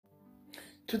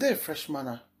Today, fresh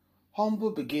manna,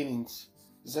 humble beginnings,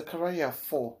 Zechariah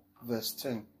 4, verse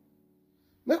 10.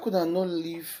 Make una no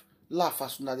leave laugh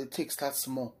as una dey take start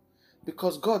small,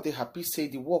 because God dey happy say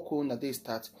the work wey una dey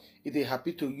start, He dey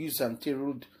happy to use am take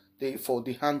rule for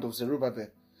the hand of Zerubbabel.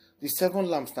 The 7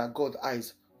 lamps na God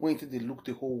eyes when He dey look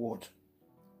the whole world.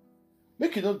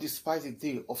 Make you no despise the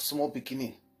day of small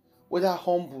beginning, whether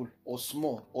humble or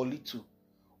small or little.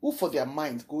 Who for their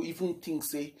mind go even think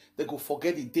say they go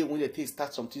forget the day when they take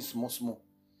start something small.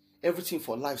 Everything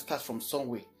for life starts from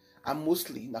somewhere, and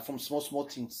mostly na from small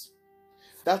things.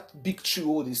 That big tree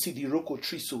wey they see, the Iroko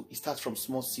tree, so it starts from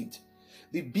small seed.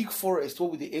 The big forest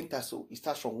where we dey enter, so it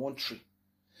starts from one tree.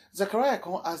 Zechariah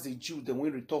come ask the Jews then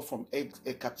when return from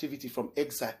captivity, from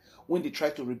exile, when they try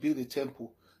to rebuild the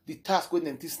temple, the task when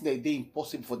they think they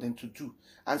impossible for them to do,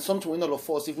 and something when all of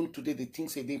us even today they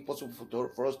think say they impossible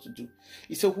for us to do.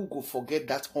 He said, who go forget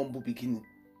that humble beginning?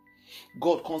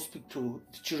 God can't speak to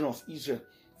the children of Israel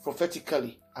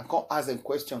prophetically and can't ask them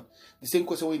question, the same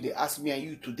question when they ask me and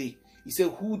you today. He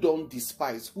said, who don't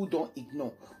despise, who don't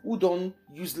ignore, who don't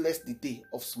useless the day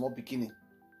of small beginning?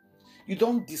 You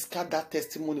don't discard that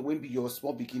testimony when be your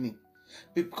small beginning.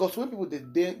 Because when people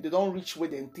they don't reach where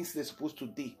they think they're supposed to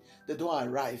be, they don't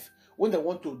arrive. When they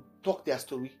want to talk their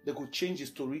story, they go change the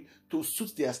story to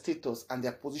suit their status and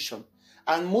their position.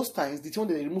 And most times the thing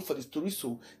they remove for the story,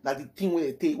 so that the thing when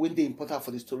they take when they important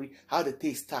for the story, how they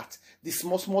take start. The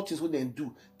small things when they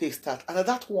do, they start. And at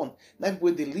that one, now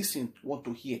when they listen want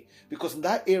to hear. Because in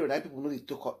that area, now people know they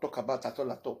talk about at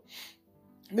all.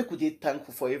 Make we dey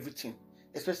thankful for everything.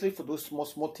 Especially for those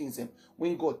small things,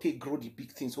 when God take grow the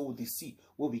big things, what they see,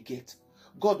 what we get.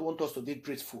 God wants us to be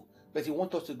grateful, but He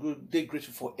wants us to be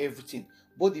grateful for everything,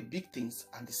 both the big things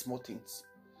and the small things.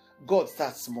 God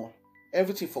starts small.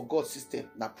 Everything for God's system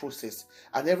na process,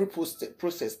 and every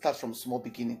process starts from small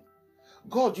beginning.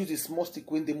 God used a small stick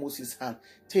when they Moses' hand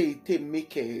to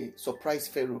make a surprise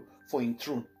Pharaoh for his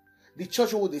throne. The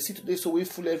church where they see today, so we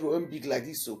full everyone big like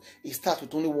this, so it starts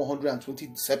with only 120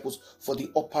 disciples for the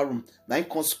upper room. Now it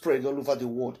can spread all over the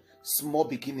world. Small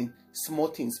beginning, small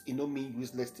things, it don't mean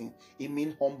useless thing. It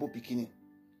mean humble beginning.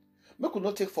 Make we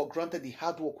not take for granted the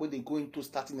hard work when they go into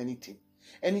starting anything.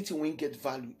 Anything when get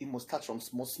value, it must start from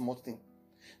small thing.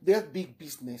 That big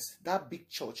business, that big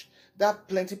church, that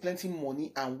plenty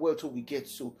money and wealth we get,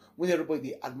 so when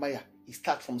everybody they admire, it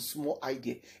starts from small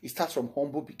idea. It starts from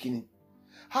humble beginning.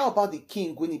 How about the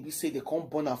king when he be say they come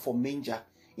born am for manger,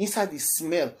 inside the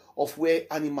smell of where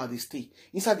animal they stay,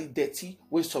 inside the dirty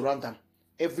when surround them?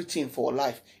 Everything for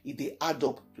life, it they add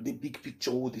up to the big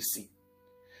picture what they see.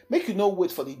 Make you not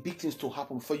wait for the big things to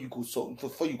happen before you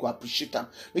go appreciate them.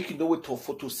 Make you not wait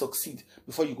for to succeed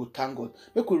before you go thank God.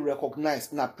 Make we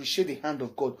recognize and appreciate the hand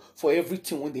of God for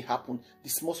everything when they happen. The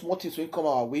small things when come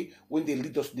our way when they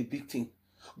lead us to the big thing.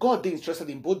 God is interested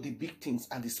in both the big things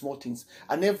and the small things,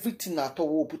 and everything at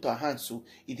all we put our hands to,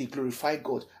 it they glorify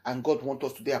God, and God wants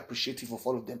us to be appreciative of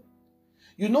all of them.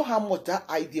 You know how much that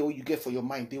idea when you get for your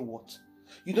mind they what?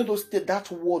 You know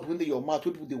that word when they your mouth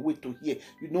when people they wait to hear.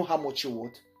 You know how much you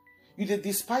want. You they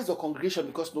despise the congregation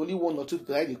because only 1 or 2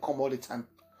 people they come all the time,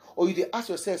 or you they ask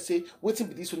yourself say, waiting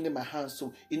be this one in my hands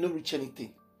so it don't reach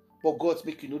anything. But God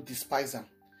make you not despise them,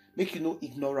 make you not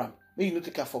ignore them. May you not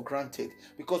take it for granted,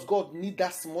 because God need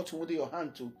that small thing in your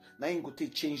hand to. Now you go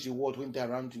take change the world when they're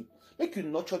around you. Make you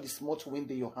nurture the small thing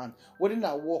in your hand. Whether in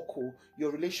a work or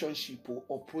your relationship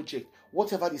or project,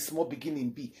 whatever the small beginning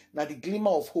be. Now the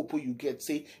glimmer of hope you get,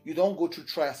 say you don't go through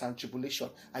trials and tribulation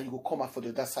and you go come out for the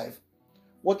other side.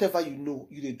 Whatever you know,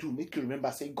 you they do, make you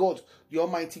remember, say God, the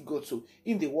Almighty God, so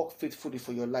in they work faithfully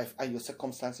for your life and your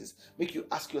circumstances. Make you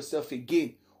ask yourself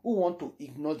again, who want to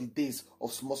ignore the days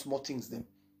of small things then?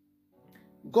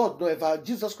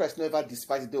 Jesus Christ never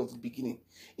despise the day of the beginning.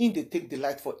 In they take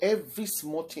delight for every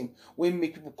small thing when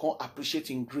make people come appreciate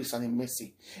in grace and in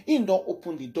mercy. In don't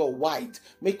open the door wide,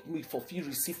 make me for few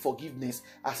receive forgiveness,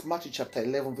 as Matthew chapter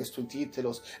 11 verse 28 tell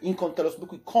us. In come tell us,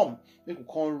 make we come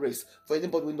rest for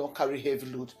anybody who don't carry heavy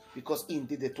load, because in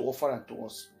did there to offer unto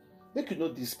us. Make you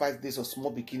not despise days of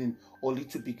small beginning or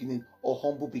little beginning or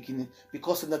humble beginning,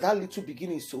 because in that little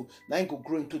beginning, so now you go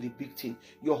grow into the big thing.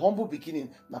 Your humble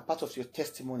beginning now part of your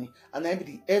testimony, and now be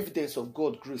the evidence of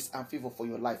God's grace and favor for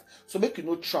your life. So make you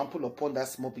not trample upon that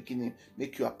small beginning.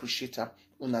 Make you appreciate her.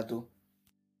 Unado.